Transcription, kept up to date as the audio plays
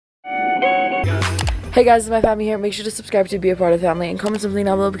Hey guys, it's my family here. Make sure to subscribe to be a part of the family and comment something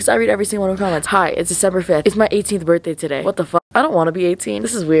down below because I read every single one of the comments. Hi, it's December 5th. It's my 18th birthday today. What the fuck? I don't want to be 18.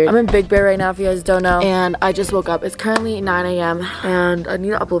 This is weird. I'm in Big Bear right now if you guys don't know. And I just woke up. It's currently 9 a.m. and I need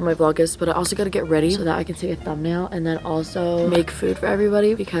to upload my Vlogmas, but I also got to get ready so that I can take a thumbnail and then also make food for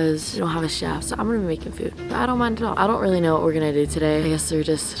everybody because we don't have a chef. So I'm going to be making food. But I don't mind at all. I don't really know what we're going to do today. I guess we're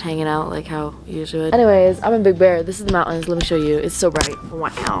just hanging out like how you should. Anyways, I'm in Big Bear. This is the mountains. Let me show you. It's so bright.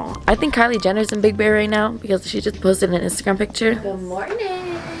 Wow. I think Kylie Jenner's in Big Bear right now because she just posted an Instagram picture. Good morning. Good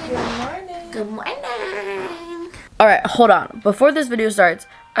morning. Good morning. Alright, hold on. Before this video starts,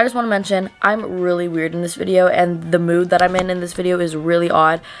 I just want to mention I'm really weird in this video and the mood that I'm in this video is really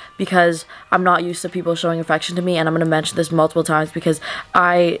odd because I'm not used to people showing affection to me, and I'm going to mention this multiple times because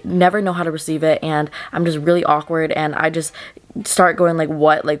I never know how to receive it and I'm just really awkward and I just start going like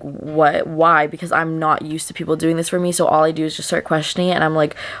what, why, because I'm not used to people doing this for me. So all I do is just start questioning it and I'm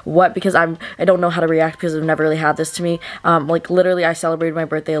like, what, because I don't know how to react because I've never really had this to me. Like literally I celebrated my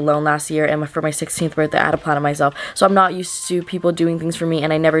birthday alone last year, and for my 16th birthday I had a plan of myself, so I'm not used to people doing things for me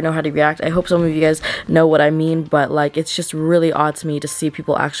and I never know how to react. I hope some of you guys know what I mean, but like it's just really odd to me to see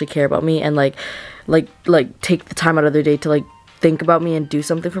people actually care about me and like take the time out of their day to like think about me and do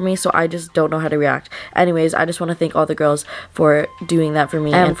something for me. So I just don't know how to react. Anyways, I just want to thank all the girls for doing that for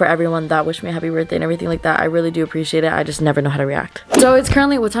me and for everyone that wished me a happy birthday and everything like that. I really do appreciate it. I just never know how to react. So it's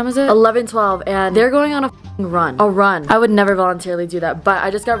currently, what time is it? 11:12 and they're going on a run. A run. I would never voluntarily do that, but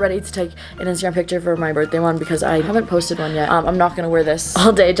I just got ready to take an Instagram picture for my birthday one because I haven't posted one yet. I'm not gonna wear this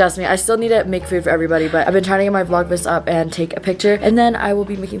all day, trust me. I still need to make food for everybody, but I've been trying to get my Vlogmas up and take a picture and then I will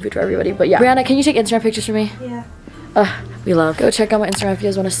be making food for everybody. But yeah, Brianna, can you take Instagram pictures for me? Yeah. We love. Go check out my Instagram if you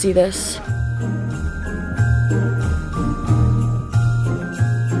guys want to see this.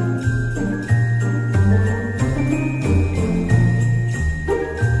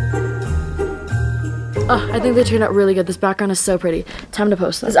 I think they turned out really good. This background is so pretty. Time to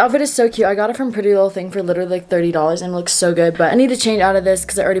post them. This outfit is so cute. I got it from Pretty Little Thing for literally like $30 and it looks so good, but I need to change out of this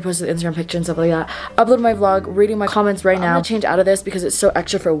because I already posted the Instagram picture and stuff like that. Upload my vlog, reading my comments right now. I'm gonna change out of this because it's so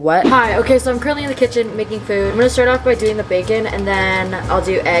extra for what. Hi, okay, so I'm currently in the kitchen making food. I'm gonna start off by doing the bacon and then I'll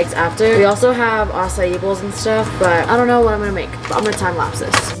do eggs after. We also have acai bowls and stuff, but I don't know what I'm gonna make. But I'm gonna time lapse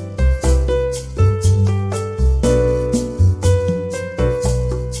this.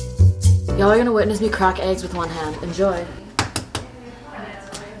 Y'all are gonna witness me crack eggs with one hand. Enjoy.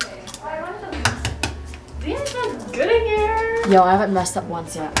 Damn, that's good in here. Yo, I haven't messed up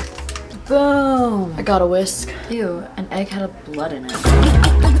once yet. Boom! I got a whisk. Ew, an egg had a blood in it.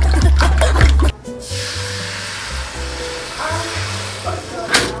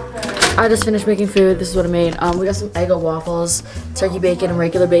 I just finished making food. This is what I made. We got some Eggo waffles, turkey bacon and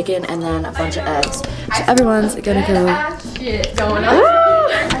regular bacon, and then a bunch of eggs. So everyone's gonna go. Shit going on.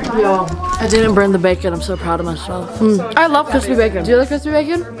 Yo, I didn't burn the bacon. I'm so proud of myself. I love crispy bacon. Do you like crispy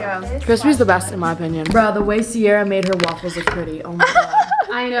bacon? Yeah. Crispy's the best in my opinion. Bro, the way Sierra made her waffles look pretty. Oh my god.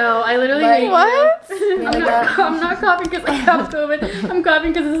 I know. I literally like, what? I'm not coughing because I have COVID. I'm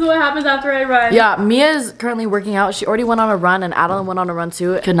coughing because this is what happens after I run. Yeah, Mia's currently working out. She already went on a run and Adeline went on a run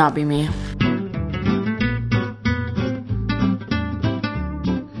too. It could not be me.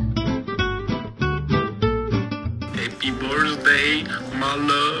 Happy birthday, my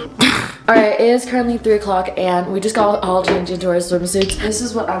love. Alright, it is currently 3 o'clock and we just got all changed into our swimsuits. This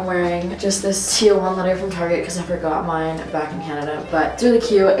is what I'm wearing. Just this teal one that I got from Target because I forgot mine back in Canada. But it's really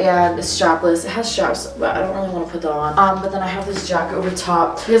cute and it's strapless. It has straps, but I don't really want to put that on. But then I have this jacket over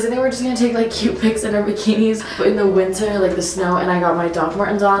top because I think we're just gonna take like cute pics in our bikinis. But in the winter, like the snow, and I got my Doc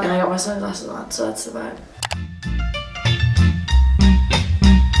Martens on and I got my sunglasses on, so that's the vibe.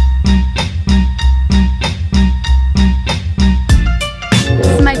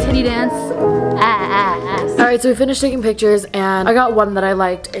 My titty dance. Alright, so we finished taking pictures and I got one that I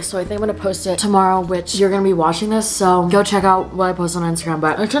liked, so I think I'm gonna post it tomorrow, which you're gonna be watching this, so go check out what I post on Instagram.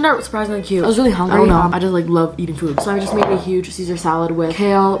 But it turned out surprisingly cute. I was really hungry. I don't know, I just like love eating food. So I just made a huge Caesar salad with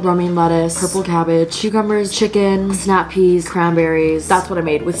kale, romaine lettuce, purple cabbage, cucumbers, chicken, snap peas, cranberries. That's what I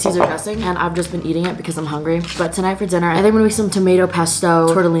made with Caesar dressing, and I've just been eating it because I'm hungry. But tonight for dinner, I think I'm gonna make some tomato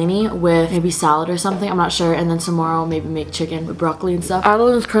pesto tortellini with maybe salad or something, I'm not sure, and then tomorrow maybe make chicken with broccoli and stuff.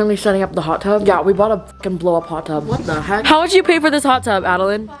 Adeline is currently setting up the hot tub. Yeah, we bought a fucking blow up hot tub. What the heck? How much you pay for this hot tub,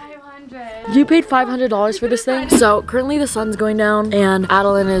 Adeline? $500. You paid $500 for this thing? So currently the sun's going down and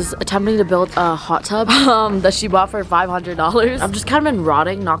Adeline is attempting to build a hot tub that she bought for $500. I've just kind of been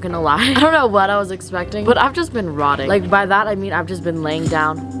rotting, not gonna lie. I don't know what I was expecting, but I've just been rotting. Like by that I mean I've just been laying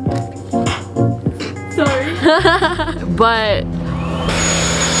down. Sorry. But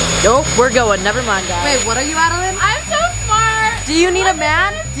nope, we're going. Never mind, guys. Wait, what are you, Adeline? I'm so smart. Do you need a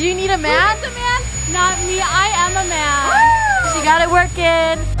man? Do you need a man? Who's the man? Not me, I am a man. She got it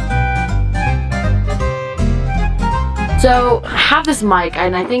working. So, I have this mic,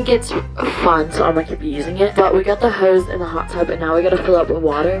 and I think it's fun, so I'm gonna keep using it. But we got the hose in the hot tub, and now we gotta fill up with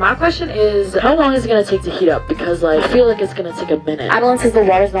water. My question is, how long is it gonna take to heat up? Because, like, I feel like it's gonna take a minute. Adeline says the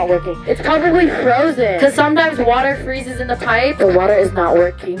water's not working. It's probably frozen. Because sometimes water freezes in the pipe. The water is not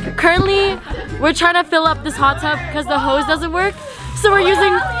working. Currently, we're trying to fill up this hot tub because the hose doesn't work. So we're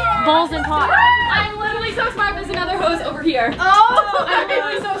using bowls and pots. I'm literally so smart. There's another hose over here. Oh, I'm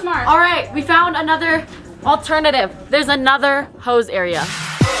literally so smart. All right, we found another alternative. There's another hose area.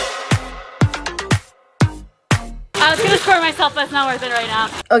 I was gonna score myself, but it's not worth it right now.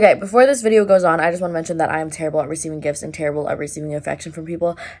 Okay, before this video goes on, I just want to mention that I am terrible at receiving gifts and terrible at receiving affection from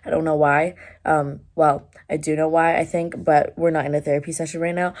people. I don't know why. Well, I do know why, I think, but we're not in a therapy session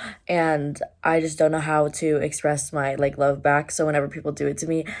right now, and I just don't know how to express my, like, love back. So whenever people do it to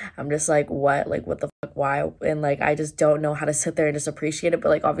me, I'm just like, what? Like, what the fuck? Why? And, like, I just don't know how to sit there and just appreciate it, but,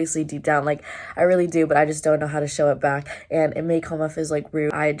 like, obviously deep down, like, I really do, but I just don't know how to show it back, and it may come off as, like,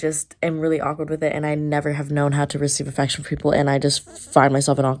 rude. I just am really awkward with it, and I never have known how to receive affection from people, and I just find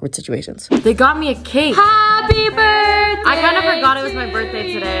myself in awkward situations. They got me a cake. Happy birthday! I kind of forgot it was my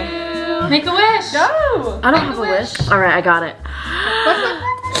birthday today. Make a wish. Go. I don't have a wish. All right, I got it.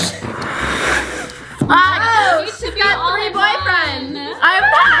 Oh, she's got 3 boyfriends. I'm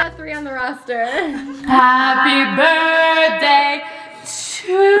not. Got 3 on the roster. Happy birthday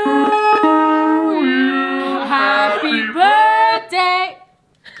to you. Happy birthday.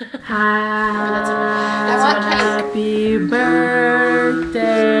 Happy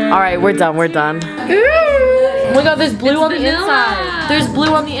birthday. All right, we're done. We're done. Oh my God, there's blue on the inside. There's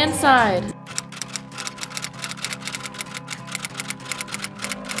blue on the inside.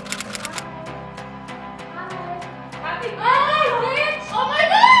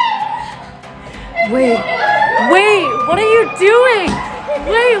 Wait, what are you doing?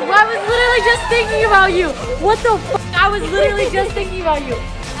 Wait, I was literally just thinking about you. What the fuck? I was literally just thinking about you.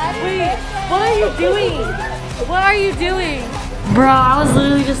 Wait, what are you doing? What are you doing? Bro, I was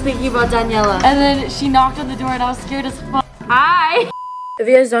literally just thinking about Daniela. And then she knocked on the door and I was scared as fuck. Hi. If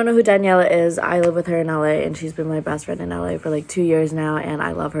you guys don't know who Daniela is, I live with her in LA and she's been my best friend in LA for like 2 years now, and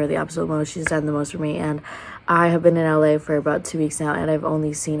I love her the absolute most. She's done the most for me, and I have been in LA for about 2 weeks now, and I've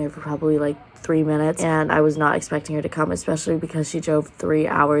only seen her for probably like 3 minutes, and I was not expecting her to come, especially because she drove 3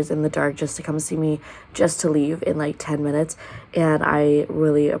 hours in the dark just to come see me, just to leave in like 10 minutes, and I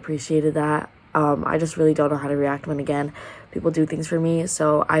really appreciated that. I just really don't know how to react when, again, people do things for me.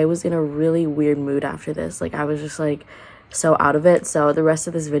 So I was in a really weird mood after this. Like, I was just like so out of it. So the rest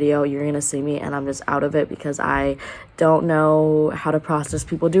of this video, you're gonna see me and I'm just out of it because I don't know how to process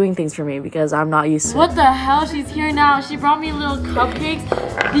people doing things for me because I'm not used to it. What the hell? She's here now. She brought me little cupcakes.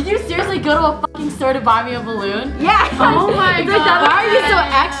 Did you seriously go to a fucking store to buy me a balloon? Yeah. Oh my God. Why are you so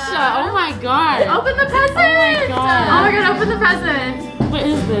extra? Oh my God. Open the present. Oh my God. Oh my God, open the present. What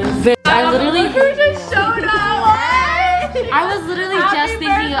is this? Bitch, I literally. Look who just showed up. I was literally just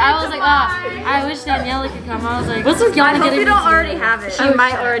thinking, I was like, I wish Daniela could come. I was like, what's with y'all getting? I hope you don't already have it. She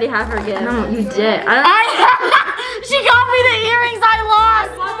might already have her gift. No, you did. She got me the earrings I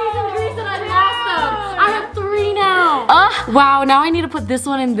lost. I bought these in Greece and I lost them. I have 3 now. Wow, now I need to put this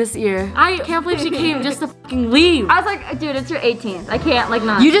one in this ear. I can't believe she came just to fucking leave. I was like, dude, it's your 18th. I can't like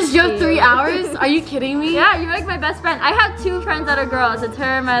not. You just drove 3 hours? Are you kidding me? Yeah, you're like my best friend. I have 2 friends that are girls. It's her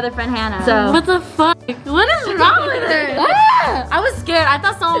and my other friend Hannah. So what the fuck? What is wrong with her? I was scared. I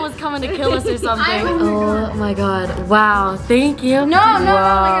thought someone was coming to kill us or something. Oh my God. Wow. Thank you. No, like,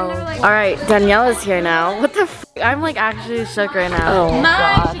 I've never, like. All right, Daniela's here now. What the f? I'm like actually shook right now. Oh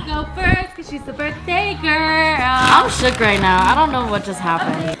Mine should go first because she's the birthday girl. I'm shook right now. I don't know what just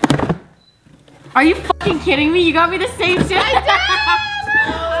happened. Are you fucking kidding me? You got me the same shit.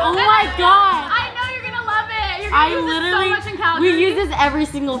 Oh my God. I know you're gonna love it. You're gonna use this so much in Calgary. We use this every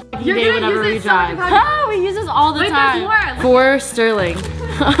single fucking day whenever we drive. We use this all the Wait, time. there's more. For Sterling.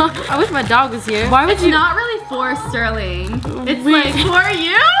 I wish my dog was here. Why would It's you? not really for Sterling. It's like for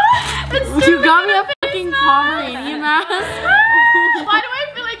you. It's You got me a fucking Pomeranian mask. Why do I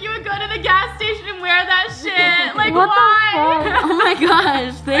feel like you would go to the gas station and wear that shit? Like, What why? the fuck? Oh my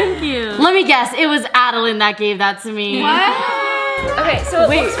gosh, thank you. Let me guess, it was Adeline that gave that to me. What? Okay, so it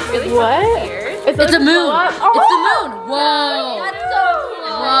looks really fucking weird. It's a moon. It's the moon. Whoa. That's so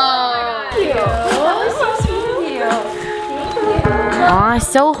cool. Whoa. Cute. That was so sweet of you. Aw,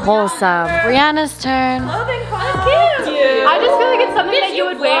 so wholesome. Brianna's turn. Clothing class. That's cute. I just feel like it's something that you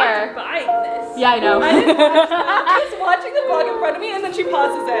would wear. Buying this. Yeah, I know. She's watching the vlog in front of me and then she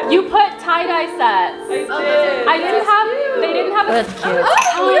pauses it. You put tie-dye sets. I did. They didn't have That's cute. Oh,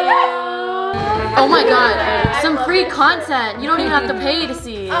 Oh my god, some free content. You don't even have to pay to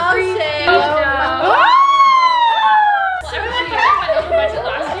see. Oh shit.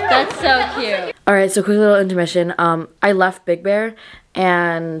 That's so cute. Alright, so quick little intermission. I left Big Bear,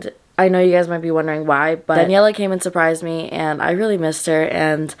 and I know you guys might be wondering why, but Daniela came and surprised me, and I really missed her,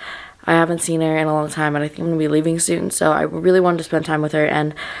 and I haven't seen her in a long time, and I think I'm going to be leaving soon, so I really wanted to spend time with her,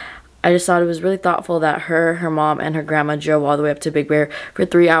 and I just thought it was really thoughtful that her mom, and her grandma drove all the way up to Big Bear for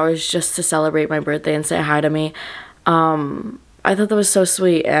 3 hours just to celebrate my birthday and say hi to me. I thought that was so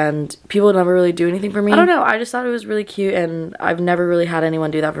sweet, and people never really do anything for me. I don't know, I just thought it was really cute, and I've never really had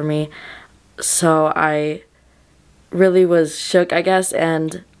anyone do that for me, so I really was shook, I guess,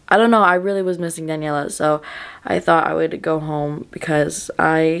 and I don't know, I really was missing Daniela, so I thought I would go home because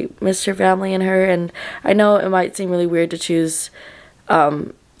I missed her family and her, and I know it might seem really weird to choose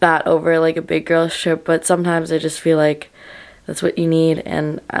that over like a big girl trip, but sometimes I just feel like that's what you need,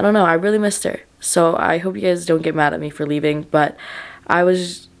 and I don't know, I really missed her. So I hope you guys don't get mad at me for leaving, but I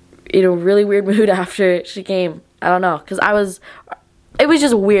was in a really weird mood after she came. I don't know, because it was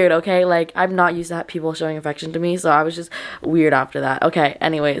just weird, okay? Like, I'm not used to people showing affection to me, so I was just weird after that. Okay,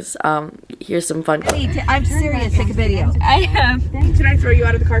 anyways, here's some fun. I'm serious, take a video. I am. Can I throw you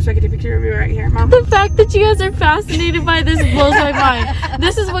out of the car so I can take a picture of you right here, Mom? The fact that you guys are fascinated by this blows my mind.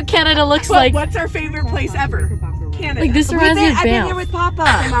 This is what Canada looks like. What's our favorite place ever? Canada. Like, this reminds me of I've been here Banff. with Papa.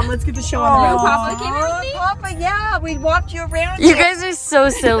 Hey, Mom, let's get the show on the road. Papa came here with me? Papa, yeah, we walked you around. You guys are so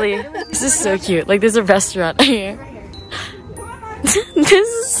silly. This is so cute. Like, there's a restaurant here. This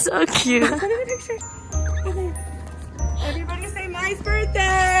is so cute. Everybody say Mai's birthday!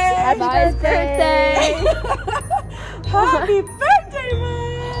 Happy birthday. Happy birthday,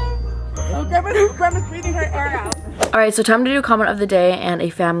 Mom! Oh, Grandma's breathing her air out. Alright, so time to do comment of the day and a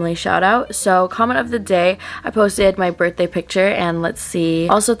family shout out. So comment of the day, I posted my birthday picture, and let's see.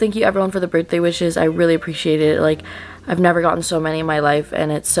 Also, thank you everyone for the birthday wishes. I really appreciate it. Like, I've never gotten so many in my life,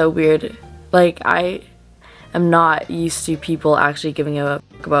 and it's so weird. Like, I'm not used to people actually giving a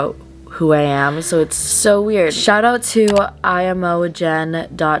fuck about who I am, so it's so weird. Shout out to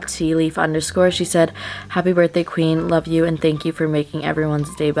imogen.tealeaf_. She said, happy birthday queen, love you, and thank you for making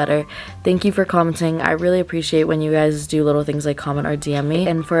everyone's day better. Thank you for commenting. I really appreciate when you guys do little things like comment or DM me.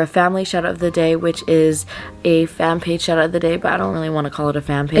 And for a family shout out of the day, which is a fan page shout out of the day, but I don't really want to call it a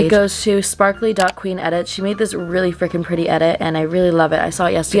fan page. It goes to sparkly.queenedit. She made this really freaking pretty edit, and I really love it. I saw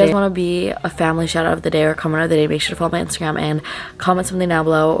it yesterday. If you guys want to be a family shout out of the day or comment of the day, make sure to follow my Instagram and comment something down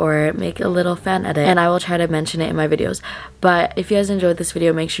below, or make a little fan edit, and I will try to mention it in my videos. But if you guys enjoyed this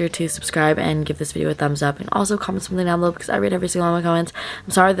video, make sure to subscribe and give this video a thumbs up, and also comment something down below because I read every single one of my comments. I'm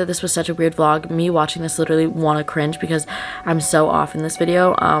sorry that this was such a weird vlog. Me watching this literally want to cringe because I'm so off in this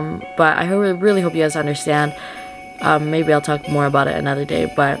video, but I really hope you guys understand. Maybe I'll talk more about it another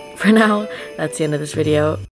day, but for now, that's the end of this video.